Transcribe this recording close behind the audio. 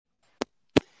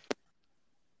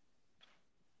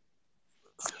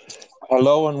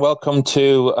Hello and welcome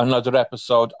to another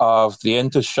episode of the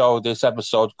Inter Show. This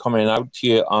episode coming out to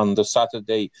you on the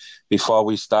Saturday before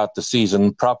we start the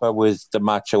season proper with the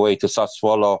match away to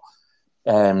Sassuolo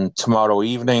tomorrow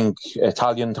evening,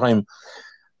 Italian time.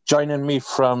 Joining me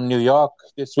from New York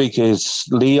this week is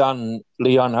Leon.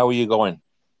 Leon, how are you going?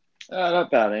 Not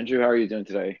bad, Andrew. How are you doing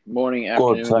today? Morning,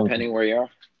 Good, afternoon, depending where you are.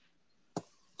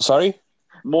 Sorry?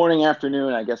 Morning,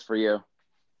 afternoon, I guess, for you.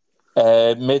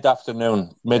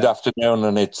 Mid-afternoon,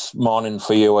 and it's morning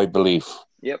for you, I believe.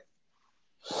 Yep.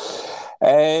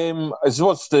 I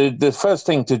suppose the first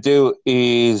thing to do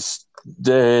is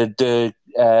the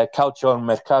Calcio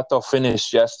Mercato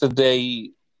finished yesterday.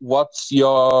 What's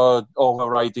your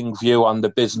overriding view on the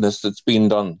business that's been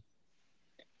done?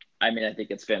 I mean, I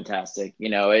think it's fantastic.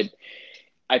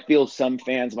 I feel some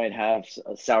fans might have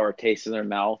a sour taste in their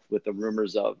mouth with the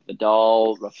rumors of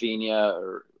Vidal,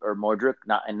 Rafinha, or Modric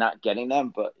not getting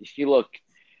them. But if you look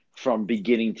from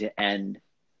beginning to end,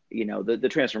 the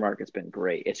transfer market's been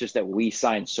great. It's just that we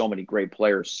signed so many great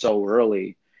players so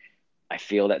early. I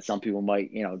feel that some people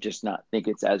might, just not think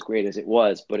it's as great as it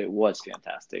was, but it was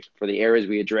fantastic. For the areas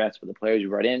we addressed, for the players we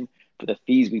brought in, for the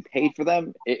fees we paid for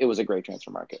them, it was a great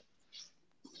transfer market.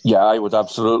 Yeah, I would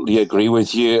absolutely agree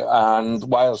with you. And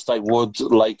whilst I would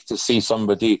like to see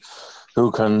somebody who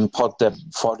can put their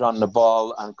foot on the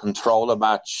ball and control a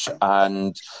match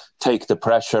and take the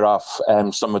pressure off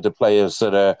some of the players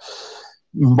that are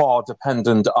more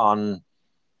dependent on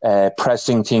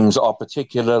pressing teams, or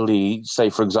particularly,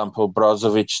 say, for example,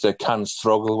 Brozovic, that can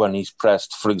struggle when he's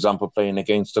pressed, for example, playing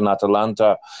against an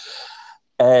Atalanta.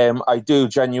 I do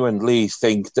genuinely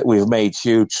think that we've made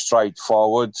huge strides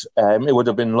forward. It would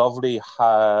have been lovely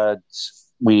had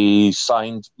we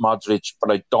signed Modric,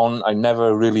 but I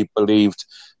never really believed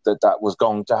that was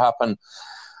going to happen.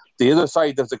 The other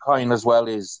side of the coin as well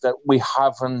is that we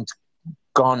haven't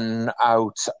gone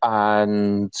out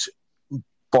and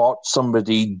bought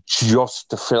somebody just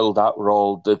to fill that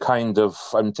role.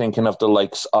 I'm thinking of the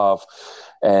likes of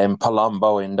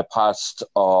Palombo in the past,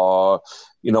 or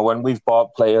when we've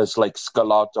bought players like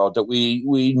Scalotto that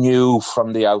we knew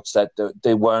from the outset that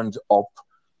they weren't up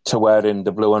to wearing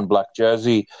the blue and black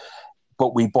jersey,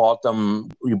 but we brought them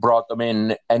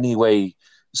in anyway,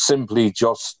 simply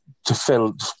just to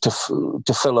fill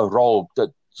a role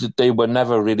that they were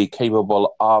never really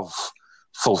capable of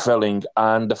fulfilling.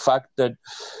 And the fact that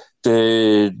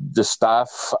the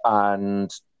staff and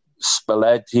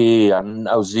Spalletti and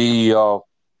Ausilio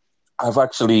have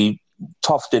actually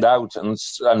toughed it out, and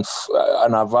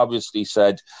I've obviously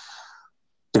said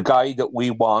the guy that we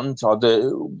want, or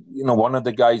one of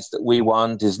the guys that we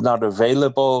want, is not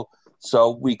available.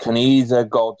 So we can either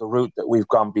go the route that we've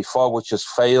gone before, which has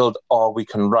failed, or we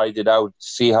can ride it out,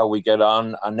 see how we get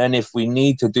on, and then if we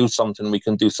need to do something, we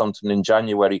can do something in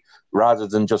January rather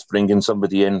than just bringing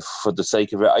somebody in for the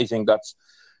sake of it. I think that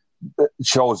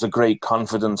shows a great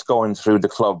confidence going through the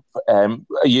club. Are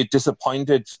you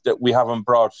disappointed that we haven't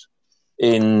brought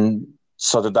in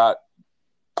sort of that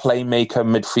playmaker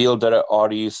midfielder, or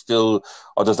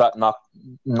does that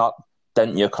not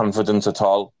dent your confidence at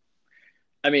all?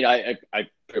 I mean, I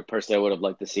personally would have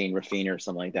liked to seen Rafinha or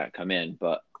something like that come in,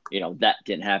 but that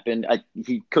didn't happen.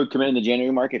 He could come in the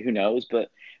January market, who knows?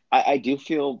 But I do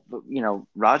feel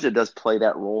Raja does play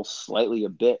that role slightly a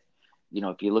bit.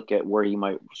 If you look at where he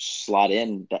might slot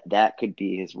in, that could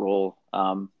be his role.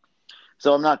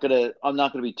 So I'm not gonna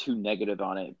be too negative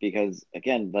on it, because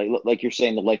again, like you're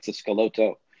saying, the likes of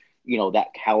Scalotto, that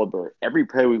caliber. Every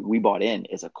player we bought in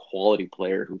is a quality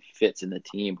player who fits in the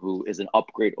team, who is an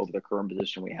upgrade over the current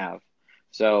position we have.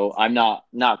 So I'm not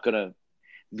gonna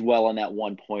dwell on that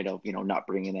one point of not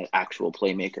bringing an actual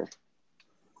playmaker.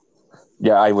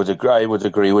 Yeah, I would agree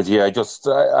with you.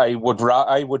 I would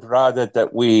rather that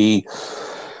we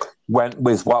went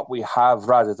with what we have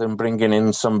rather than bringing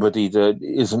in somebody that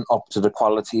isn't up to the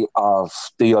quality of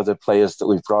the other players that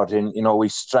we've brought in. We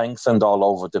strengthened all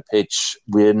over the pitch.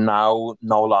 We're now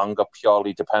no longer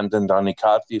purely dependent on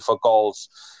Icardi for goals.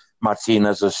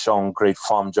 Martinez has shown great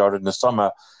form during the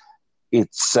summer.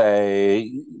 It's the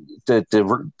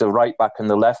right back and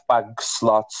the left back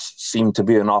slots seem to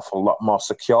be an awful lot more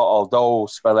secure, although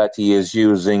Spalletti is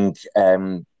using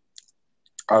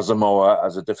Asamoah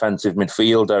as a defensive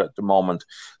midfielder at the moment,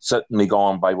 certainly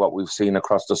going by what we've seen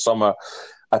across the summer.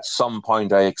 At some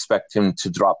point, I expect him to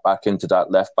drop back into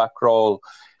that left-back role.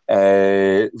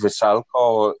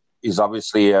 Visalco is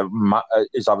obviously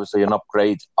an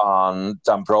upgrade on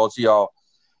D'Ambrosio.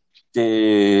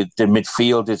 The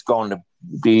midfield is going to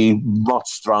be much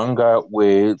stronger,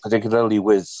 particularly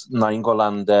with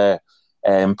Nainggolan there.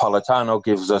 Politano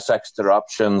gives us extra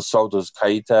options, so does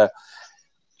Keita.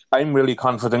 I'm really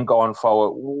confident going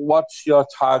forward. What's your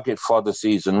target for the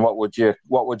season? What would you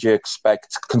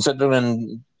expect,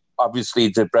 considering obviously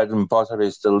the bread and butter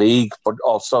is the league, but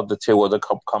also the two other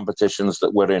competitions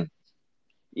that we're in?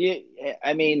 Yeah,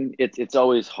 I mean, it's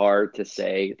always hard to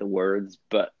say the words,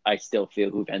 but I still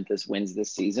feel Juventus wins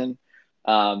this season.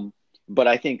 Um, but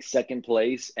I think second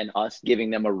place and us giving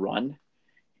them a run,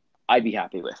 I'd be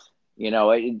happy with.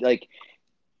 Like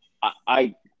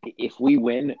I if we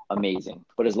win, amazing.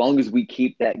 But as long as we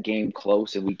keep that game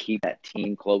close and we keep that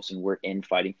team close and we're in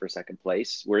fighting for second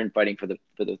place, we're in fighting for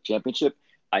the championship.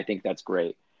 I think that's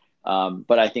great.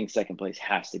 But I think second place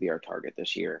has to be our target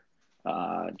this year.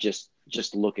 Just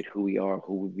look at who we are,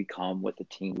 who we become, what the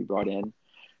team we brought in.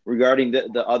 Regarding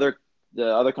the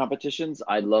other competitions,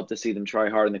 I'd love to see them try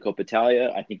hard in the Coppa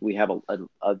Italia. I think we have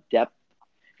a depth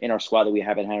in our squad that we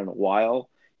haven't had in a while.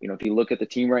 If you look at the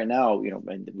team right now,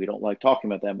 and we don't like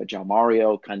talking about them, but João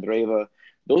Mario, Candreva,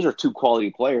 those are two quality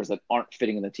players that aren't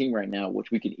fitting in the team right now, which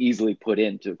we can easily put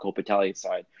into Coppa Italia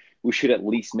side. We should at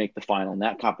least make the final in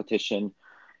that competition.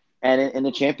 And in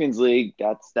the Champions League,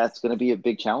 that's going to be a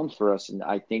big challenge for us. And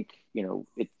I think,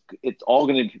 it's all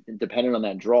going to depend on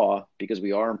that draw because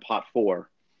we are in pot four.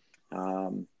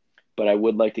 But I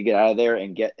would like to get out of there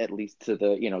and get at least to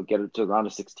get it to the round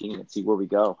of 16 and see where we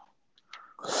go.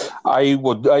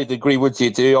 I'd agree with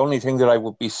you. The only thing that I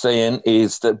would be saying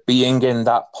is that being in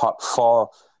that pot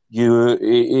four,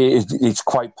 it's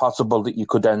quite possible that you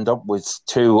could end up with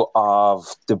two of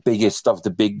the biggest of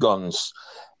the big guns,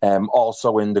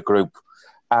 also in the group.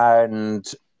 And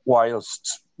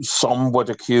whilst some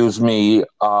would accuse me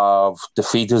of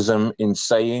defeatism in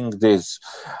saying this,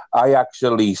 I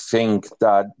actually think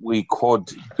that we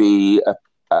could be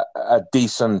a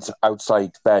decent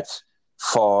outside bet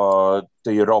for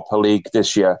the Europa League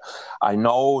this year. I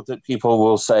know that people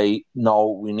will say, no,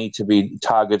 we need to be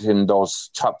targeting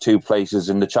those top two places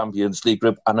in the Champions League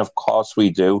group, and of course we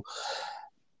do.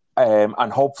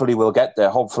 And hopefully we'll get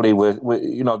there. Hopefully we're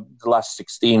the last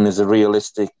 16 is a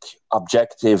realistic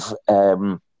objective.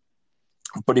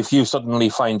 But if you suddenly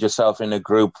find yourself in a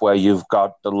group where you've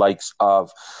got the likes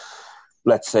of,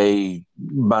 let's say,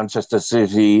 Manchester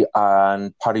City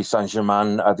and Paris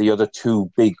Saint-Germain are the other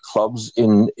two big clubs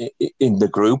in the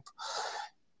group,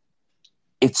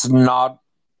 it's not.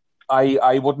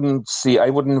 I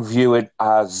wouldn't view it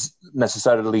as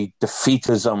necessarily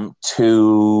defeatism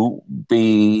to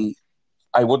be.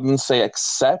 I wouldn't say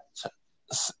accept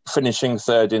finishing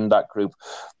third in that group,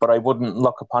 but I wouldn't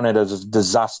look upon it as a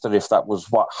disaster if that was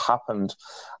what happened.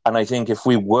 And I think if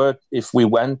we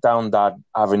went down that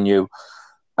avenue,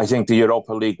 I think the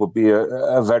Europa League would be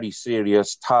a very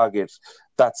serious target.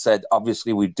 That said,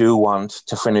 obviously we do want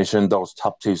to finish in those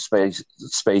top two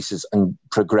spaces and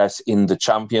progress in the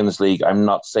Champions League. I'm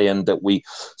not saying that we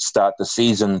start the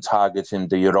season targeting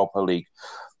the Europa League.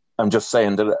 I'm just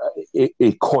saying that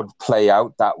it could play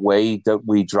out that way, that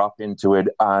we drop into it,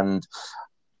 and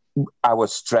our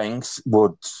strengths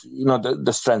would,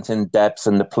 the strength in depth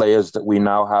and the players that we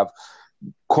now have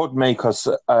could make us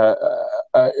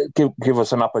give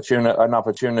us an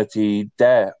opportunity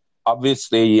there.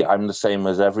 Obviously, I'm the same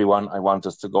as everyone. I want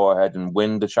us to go ahead and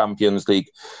win the Champions League,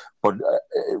 but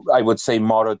I would say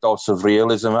more a dose of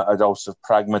realism, a dose of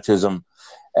pragmatism,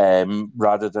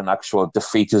 rather than actual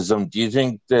defeatism. Do you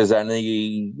think there's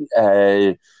any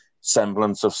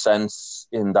semblance of sense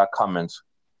in that comment?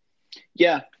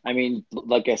 Yeah, I mean,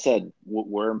 like I said,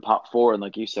 we're in pot four, and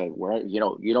like you said, you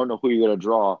don't know who you're going to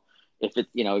draw.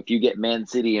 If you get Man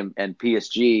City and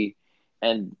PSG,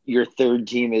 and your third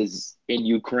team is in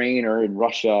Ukraine or in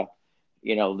Russia,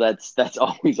 that's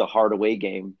always a hard away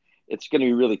game. It's going to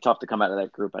be really tough to come out of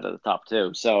that group out of the top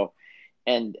two. So,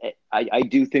 and I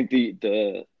do think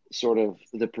the sort of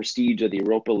the prestige of the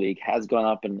Europa League has gone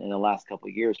up in the last couple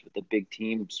of years with the big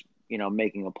teams,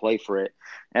 making a play for it.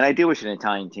 And I do wish an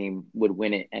Italian team would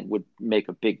win it and would make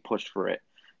a big push for it.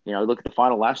 Look at the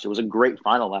final last year. It was a great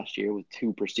final last year with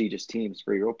two prestigious teams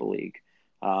for Europa League.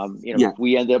 If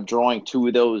we ended up drawing two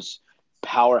of those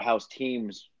powerhouse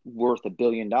teams worth $1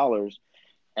 billion,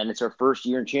 and it's our first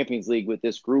year in Champions League with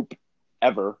this group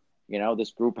ever,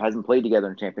 this group hasn't played together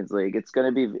in Champions League. It's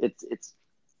going to be, it's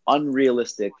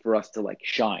unrealistic for us to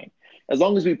shine. As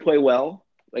long as we play well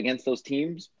against those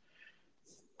teams,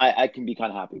 I can be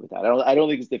kind of happy with that. I don't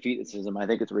think it's defeatism. I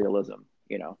think it's realism.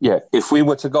 Yeah. If we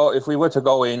were to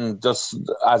go in just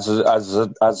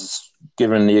as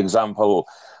given the example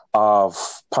of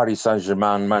Paris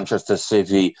Saint-Germain, Manchester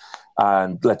City,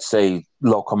 and let's say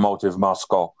Lokomotiv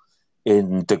Moscow,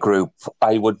 in the group.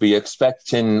 I would be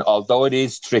expecting, although it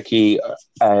is tricky,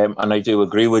 and I do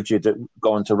agree with you that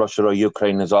going to Russia or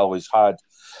Ukraine is always hard,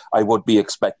 I would be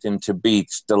expecting to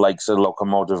beat the likes of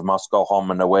Lokomotiv Moscow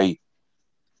home and away.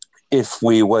 If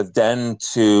we were then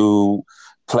to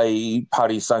play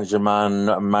Paris Saint-Germain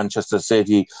and Manchester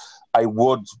City, I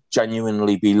would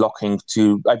genuinely be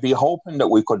I'd be hoping that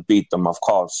we could beat them, of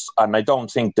course. And I don't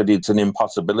think that it's an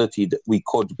impossibility that we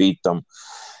could beat them.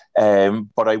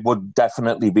 But I would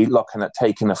definitely be looking at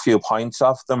taking a few points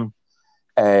off them.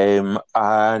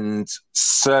 And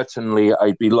certainly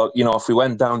I'd be, if we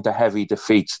went down to heavy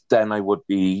defeats, then I would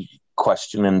be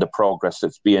questioning the progress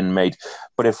that's being made.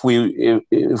 But if we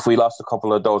lost a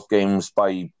couple of those games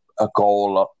by a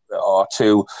goal or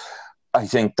two, I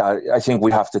think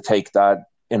we have to take that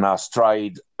in our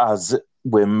stride as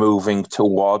we're moving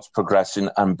towards progressing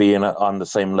and being on the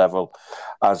same level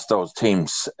as those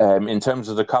teams. In terms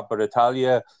of the Coppa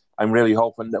Italia, I'm really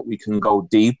hoping that we can go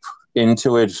deep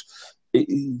into it.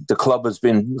 The club has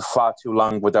been far too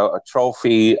long without a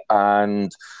trophy,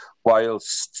 and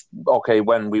whilst,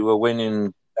 when we were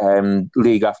winning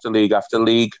league after league after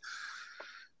league,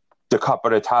 the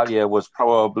Coppa Italia was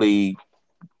probably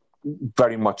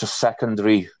very much a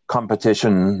secondary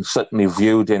competition, certainly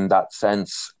viewed in that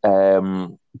sense.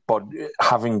 But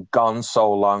having gone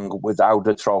so long without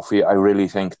a trophy, I really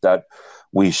think that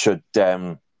we should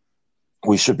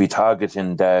be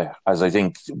targeting there, as I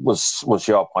think was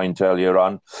your point earlier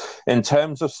on. In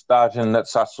terms of starting at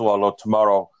Sassuolo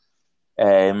tomorrow,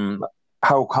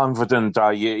 how confident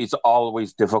are you? It's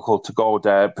always difficult to go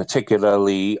there,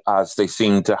 particularly as they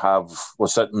seem to have,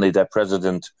 certainly their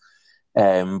president,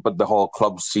 but the whole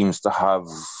club seems to have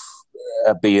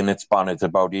a bee in its bonnet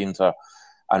about Inter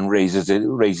and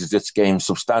raises its game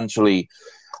substantially.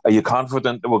 Are you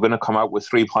confident that we're going to come out with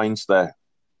 3 points there?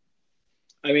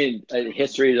 I mean,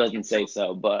 history doesn't say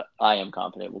so, but I am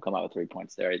confident we'll come out with 3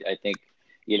 points there. I think,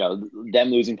 them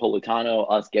losing Politano,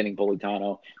 us getting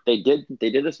Politano, they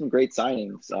did some great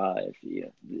signings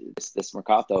this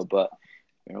Mercato, but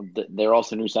they're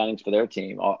also new signings for their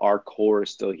team. Our core is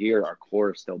still here. Our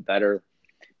core is still better.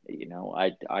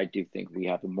 I do think we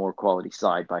have a more quality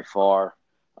side by far.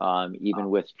 Even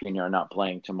with Junior not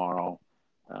playing tomorrow,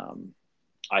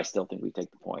 I still think we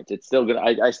take the points. It's still good.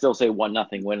 I still say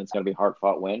 1-0 win. It's going to be a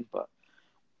hard-fought win, but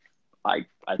I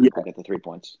think we'll get the 3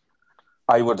 points.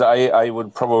 I'd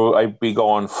be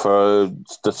going for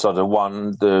the sort of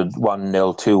 1-0,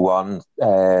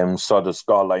 2-1 sort of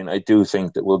scoreline. I do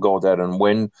think that we'll go there and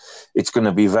win. It's going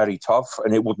to be very tough,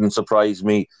 and it wouldn't surprise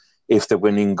me if the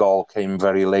winning goal came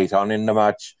very late on in the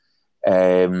match.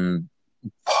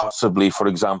 Possibly, for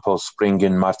example,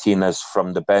 springing Martinez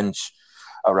from the bench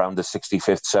around the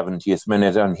 65th, 70th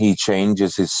minute, and he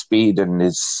changes his speed and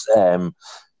his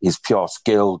pure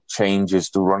skill changes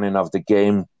the running of the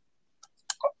game.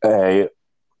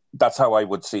 That's how I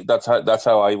would see. That's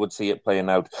how I would see it playing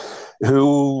out.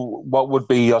 What would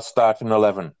be your starting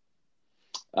 11?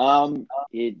 With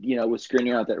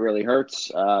Skriniar, that really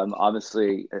hurts.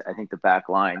 Obviously, I think the back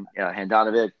line,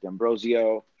 Handanovic,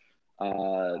 D'Ambrosio,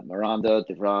 Miranda,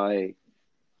 De Vrij,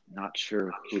 not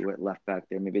sure who went left back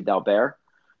there, maybe Dalbert.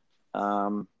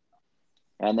 And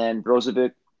then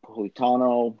Brozovic,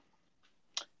 Politano,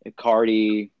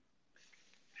 Icardi,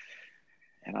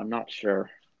 and I'm not sure.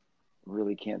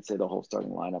 Really can't say the whole starting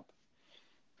lineup.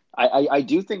 I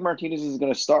do think Martinez is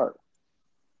going to start.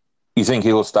 You think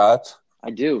he will start? I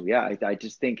do, yeah. I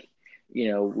just think, we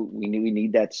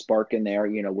need that spark in there.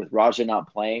 With Raja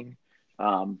not playing,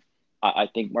 I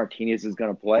think Martinez is going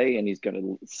to play, and he's going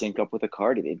to sync up with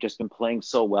Icardi. They've just been playing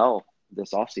so well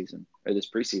this offseason or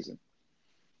this preseason.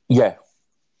 Yeah.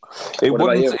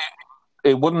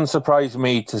 It wouldn't surprise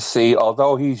me to see,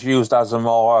 although he's used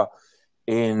Asamoah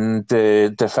in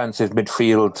the defensive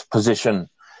midfield position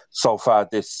so far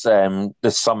this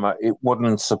summer, it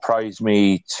wouldn't surprise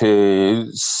me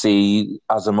to see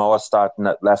Asamoah starting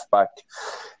at left back,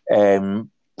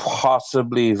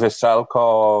 possibly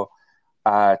Veselko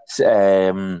at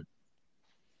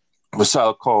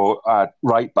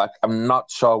right back. I'm not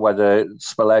sure whether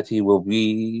Spalletti will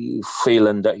be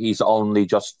feeling that he's only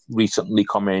just recently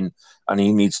come in and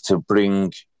he needs to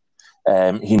bring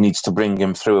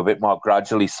him through a bit more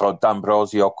gradually. So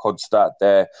D'Ambrosio could start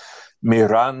there.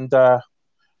 Miranda,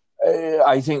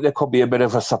 I think there could be a bit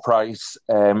of a surprise.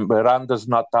 Miranda's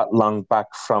not that long back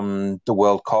from the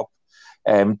World Cup.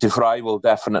 De Vrij will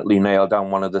definitely nail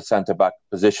down one of the centre-back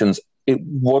positions. It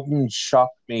wouldn't shock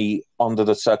me under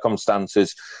the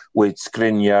circumstances with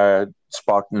Skriniar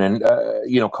Sporting, and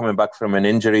coming back from an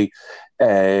injury.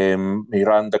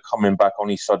 Miranda coming back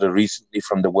only sort of recently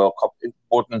from the World Cup. It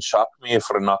wouldn't shock me if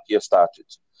Ranocchia started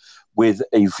with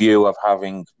a view of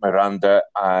having Miranda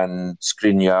and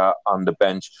Skriniar on the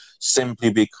bench,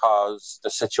 simply because the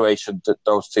situation that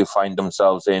those two find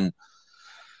themselves in,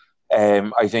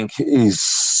 I think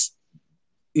is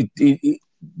it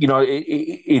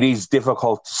is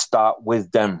difficult to start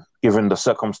with them given the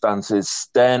circumstances.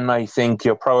 Then I think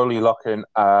you're probably looking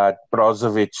at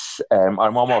Brozovic.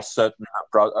 I'm almost certain,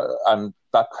 and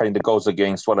that kind of goes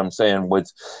against what I'm saying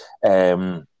with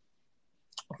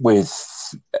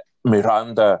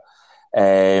Miranda.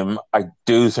 I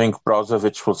do think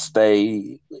Brozovic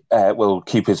will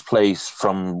keep his place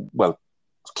from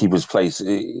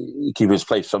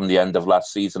the end of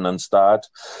last season and start,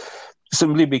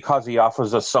 simply because he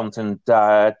offers us something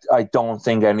that I don't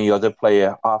think any other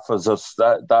player offers us,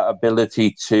 that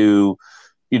ability to,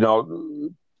 he's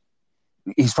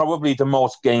probably the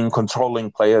most game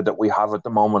controlling player that we have at the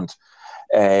moment.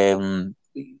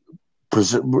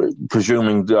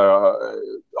 Presuming,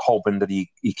 hoping that he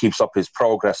keeps up his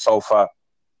progress so far.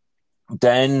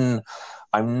 Then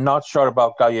I'm not sure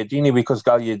about Gagliardini, because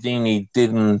Gagliardini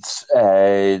didn't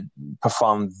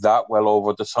perform that well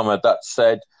over the summer. That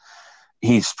said,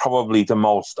 he's probably the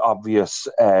most obvious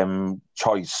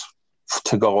choice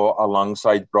to go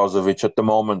alongside Brozovic at the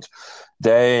moment.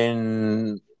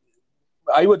 Then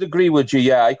I would agree with you.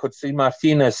 Yeah, I could see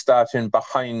Martinez starting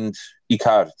behind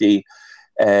Icardi.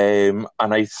 And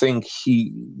I think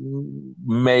he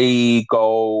may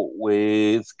go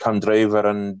with Candreva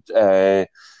and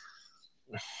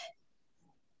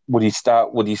would he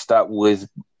start with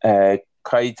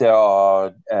Keita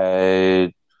or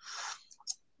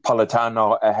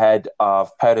Politano ahead of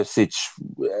Perisic?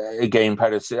 Again,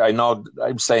 Perisic, I know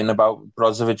I'm saying about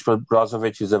Brozovic, but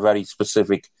Brozovic is a very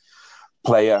specific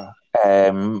player.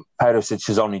 Perisic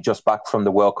is only just back from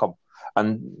the World Cup,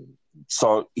 and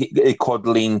so it could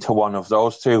lean to one of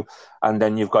those two. And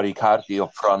then you've got Icardi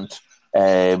up front.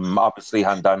 Obviously,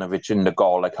 Handanovic in the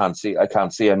goal. I can't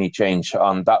see any change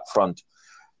on that front.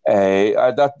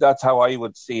 That's how I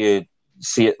would see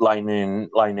it lining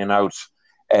out.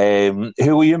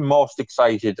 Who are you most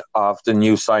excited of the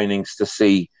new signings to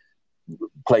see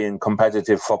playing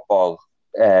competitive football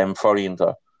for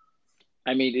Inter?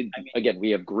 I mean, again, we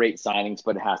have great signings,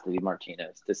 but it has to be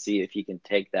Martinez to see if he can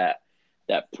take that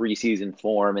preseason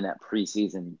form and that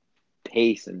preseason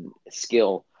pace and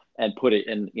skill and put it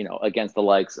in, against the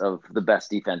likes of the best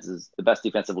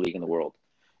defensive league in the world.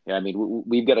 I mean,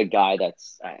 we've got a guy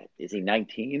that's, is he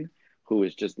 19, who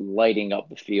is just lighting up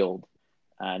the field,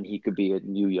 and he could be a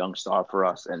new young star for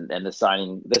us. And the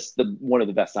signing, one of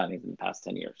the best signings in the past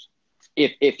 10 years,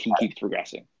 if he keeps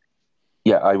progressing.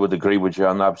 Yeah, I would agree with you,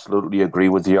 and absolutely agree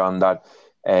with you on that.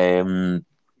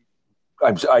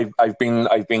 I've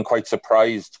been quite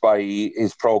surprised by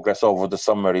his progress over the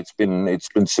summer. It's been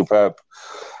superb,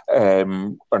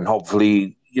 and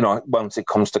hopefully, once it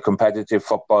comes to competitive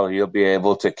football, he'll be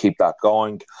able to keep that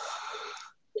going.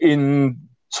 In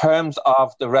terms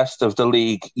of the rest of the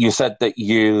league, you said that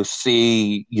you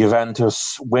see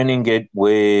Juventus winning it,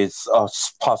 with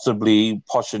us possibly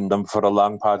pushing them for a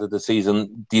long part of the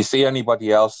season. Do you see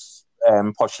anybody else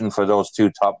pushing for those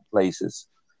two top places?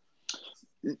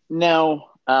 No,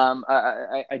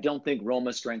 I don't think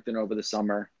Roma strengthened over the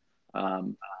summer,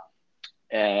 and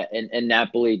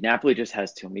Napoli just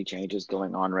has too many changes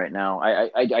going on right now.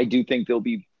 I do think they'll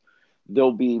be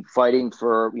fighting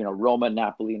for, Roma,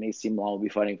 Napoli, and AC Milan will be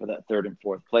fighting for that third and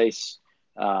fourth place.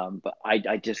 But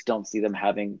I just don't see them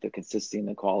having the consistency and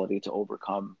the quality to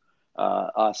overcome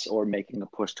us or making a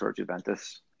push towards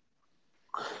Juventus.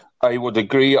 I would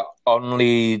agree.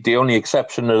 The only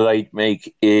exception that I'd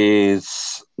make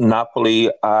is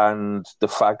Napoli and the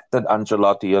fact that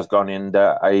Ancelotti has gone in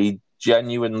there. I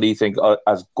genuinely think,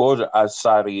 as good as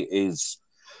Sarri is,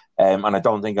 and I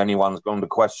don't think anyone's going to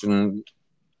question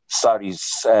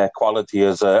Sarri's quality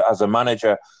as a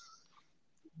manager,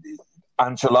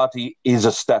 Ancelotti is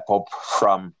a step up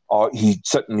from, or he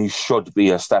certainly should be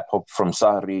a step up from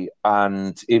Sarri,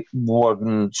 and it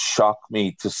wouldn't shock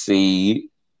me to see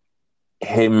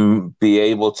him be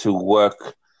able to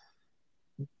work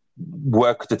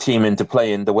the team into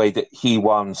play in the way that he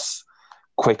wants,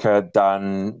 quicker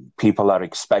than people are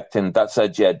expecting. That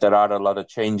said, yeah, there are a lot of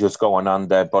changes going on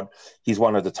there, but he's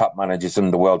one of the top managers in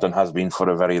the world and has been for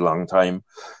a very long time.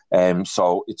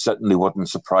 So it certainly wouldn't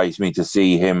surprise me to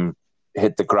see him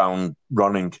hit the ground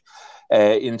running.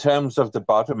 In terms of the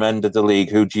bottom end of the league,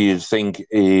 who do you think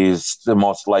is the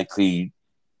most likely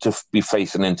to be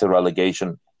facing into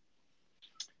relegation?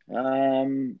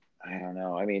 I don't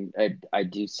know. I mean, I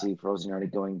do see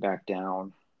Frosinone going back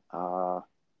down. Uh,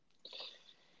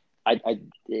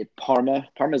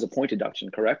 Parma's a point deduction,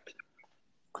 correct?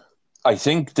 I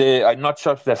think I'm not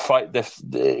sure if they're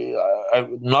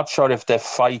I'm not sure if they're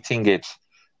fighting it.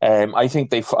 I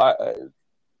think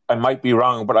I might be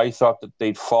wrong, but I thought that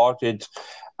they'd fought it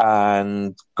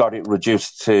and got it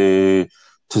reduced to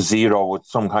zero with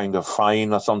some kind of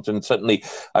fine or something. Certainly,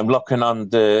 I'm looking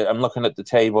at the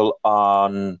table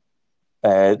on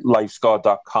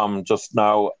livescore.com just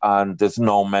now, and there's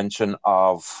no mention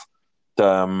of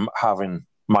them having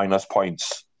minus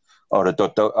points or a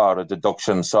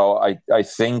deduction. So I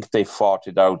think they fought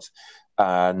it out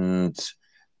and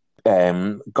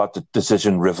got the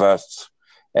decision reversed.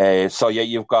 So yeah,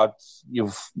 you've got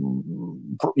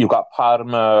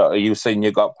Parma. Are you saying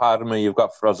you've got Parma? You've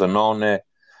got Frosinone.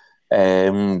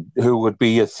 Who would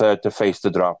be a third to face the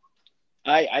drop?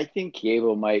 I think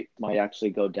Kievo might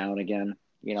actually go down again.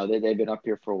 You know, they've been up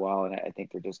here for a while, and I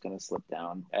think they're just going to slip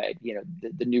down. You know,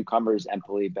 the newcomers,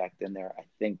 Empoli back in there, I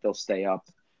think they'll stay up.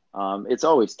 It's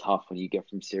always tough when you get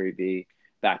from Serie B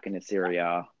back into Serie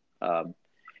A.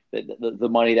 The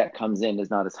money that comes in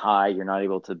is not as high. You're not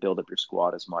able to build up your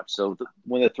squad as much. So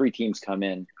when the three teams come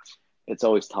in, it's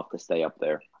always tough to stay up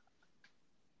there.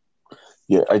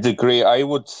 Yeah, I'd agree. I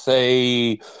would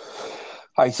say,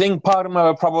 I think Parma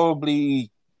will probably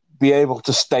be able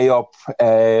to stay up.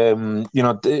 You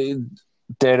know,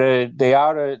 they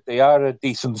are a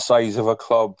decent size of a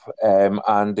club,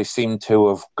 and they seem to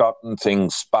have gotten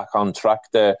things back on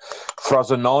track there.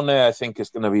 Frosinone, I think, is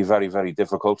going to be very, very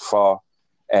difficult for.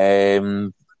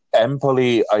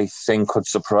 Empoli, I think, could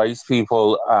surprise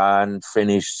people and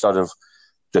finish sort of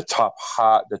the top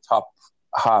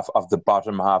half of the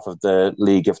bottom half of the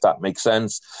league, if that makes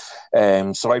sense.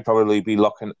 So I'd probably be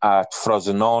looking at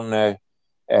Frosinone,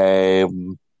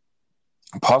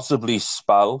 possibly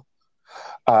Spal,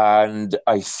 and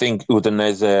I think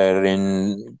Udinese are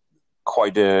in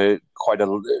quite a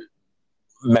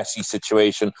messy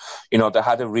situation. You know, they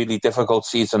had a really difficult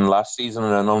season last season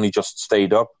and only just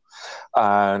stayed up,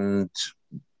 and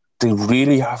they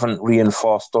really haven't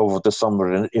reinforced over the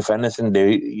summer. And if anything,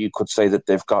 you could say that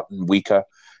they've gotten weaker.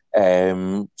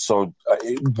 So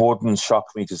it wouldn't shock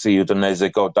me to see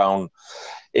Udinese go down.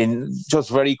 In just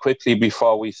very quickly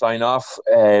before we sign off,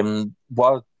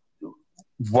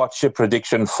 what's your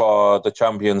prediction for the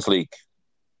Champions League?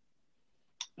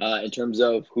 In terms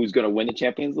of who's going to win the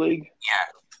Champions League?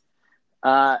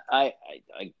 Yeah. I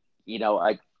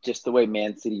just the way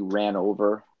Man City ran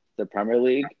over the Premier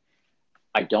League,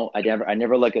 I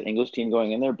never like an English team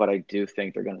going in there, but I do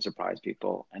think they're going to surprise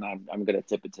people, and I'm going to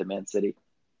tip it to Man City.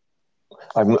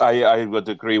 I would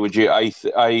agree with you. I've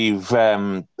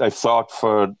thought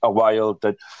for a while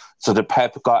that the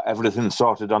Pep got everything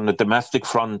sorted on the domestic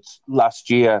front last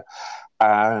year,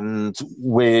 and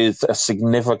with a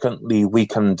significantly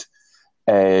weakened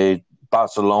a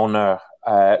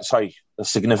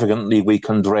significantly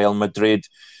weakened Real Madrid,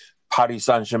 Paris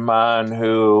Saint-Germain,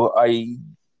 who I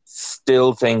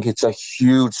still think it's a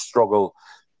huge struggle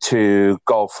to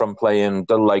go from playing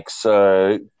the likes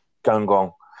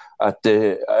Gangong at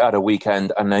a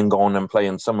weekend and then going and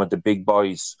playing some of the big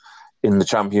boys in the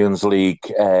Champions League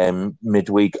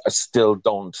midweek. I still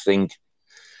don't think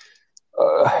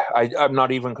I'm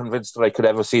not even convinced that I could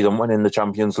ever see them winning the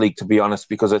Champions League, to be honest,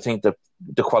 because I think that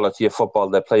the quality of football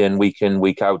they're playing week in,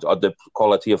 week out, or the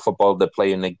quality of football they're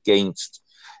playing against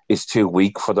is too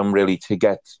weak for them really to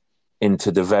get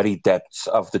into the very depths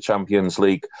of the Champions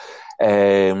League.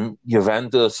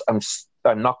 Juventus, I'm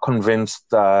not convinced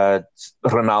that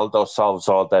Ronaldo solves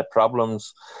all their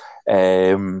problems.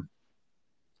 And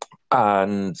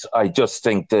I just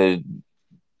think that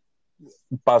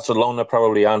Barcelona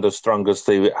probably aren't as strong as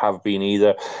they have been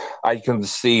either. I can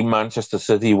see Manchester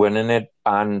City winning it,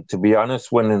 and to be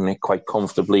honest, winning it quite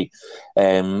comfortably,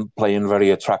 playing very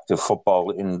attractive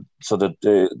football in sort of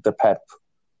the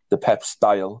Pep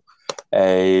style.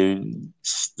 That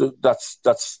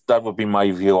would be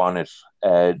my view on it.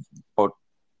 But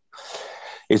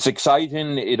it's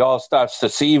exciting. It all starts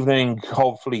this evening.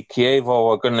 Hopefully,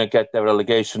 Chievo are going to get their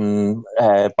relegation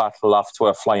battle off to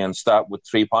a flying start with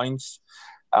 3 points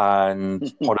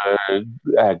and put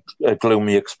a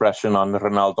gloomy expression on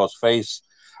Ronaldo's face.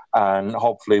 And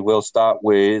hopefully, we'll start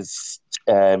with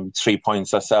 3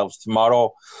 points ourselves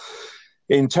tomorrow.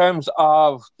 In terms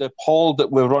of the poll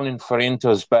that we're running for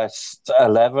Inter's Best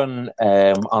 11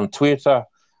 on Twitter,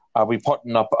 I'll be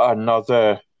putting up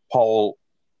another poll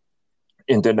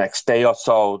in the next day or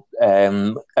so.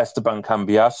 Esteban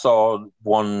Cambiaso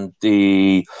won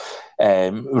the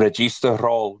Regista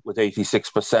role with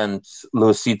 86%.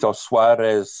 Luisito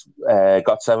Suarez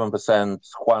got 7%.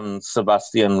 Juan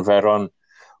Sebastian Veron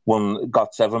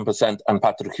got 7%, and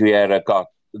Patrick Vieira got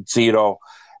 0.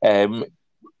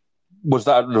 Was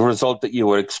that the result that you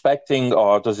were expecting,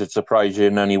 or does it surprise you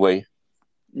in any way?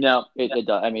 No, it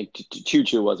does. I mean,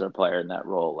 Choo was our player in that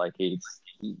role. Like he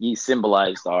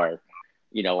symbolized our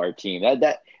team.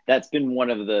 That's been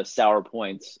one of the sour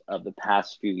points of the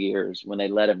past few years when they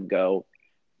let him go.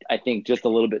 I think just a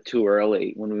little bit too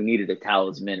early when we needed a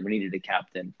talisman, we needed a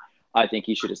captain. I think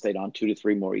he should have stayed on 2 to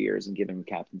 3 more years and given him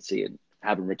captaincy and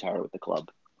have him retire with the club.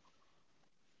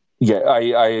 Yeah,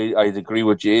 I'd agree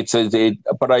with you.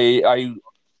 But I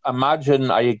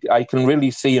imagine I can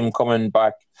really see him coming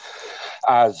back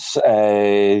as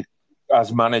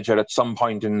manager at some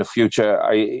point in the future.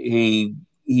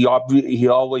 He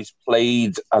always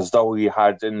played as though he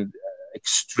had an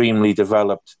extremely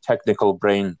developed technical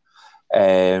brain,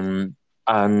 and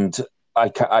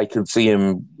I can see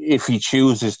him, if he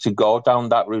chooses to go down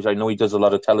that route. I know he does a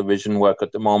lot of television work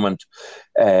at the moment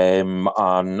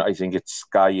on, I think it's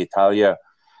Sky Italia,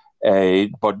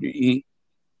 but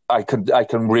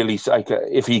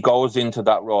if he goes into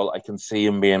that role, I can see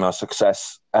him being a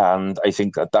success, and I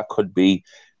think that could be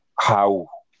how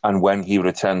and when he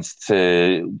returns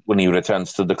to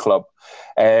the club.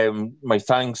 My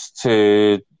thanks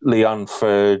to Leon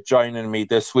for joining me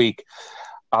this week.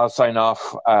 I'll sign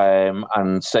off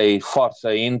and say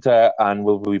Forza Inter, and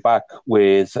we'll be back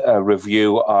with a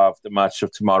review of the match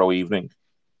of tomorrow evening.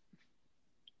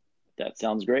 That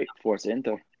sounds great. Forza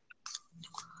Inter.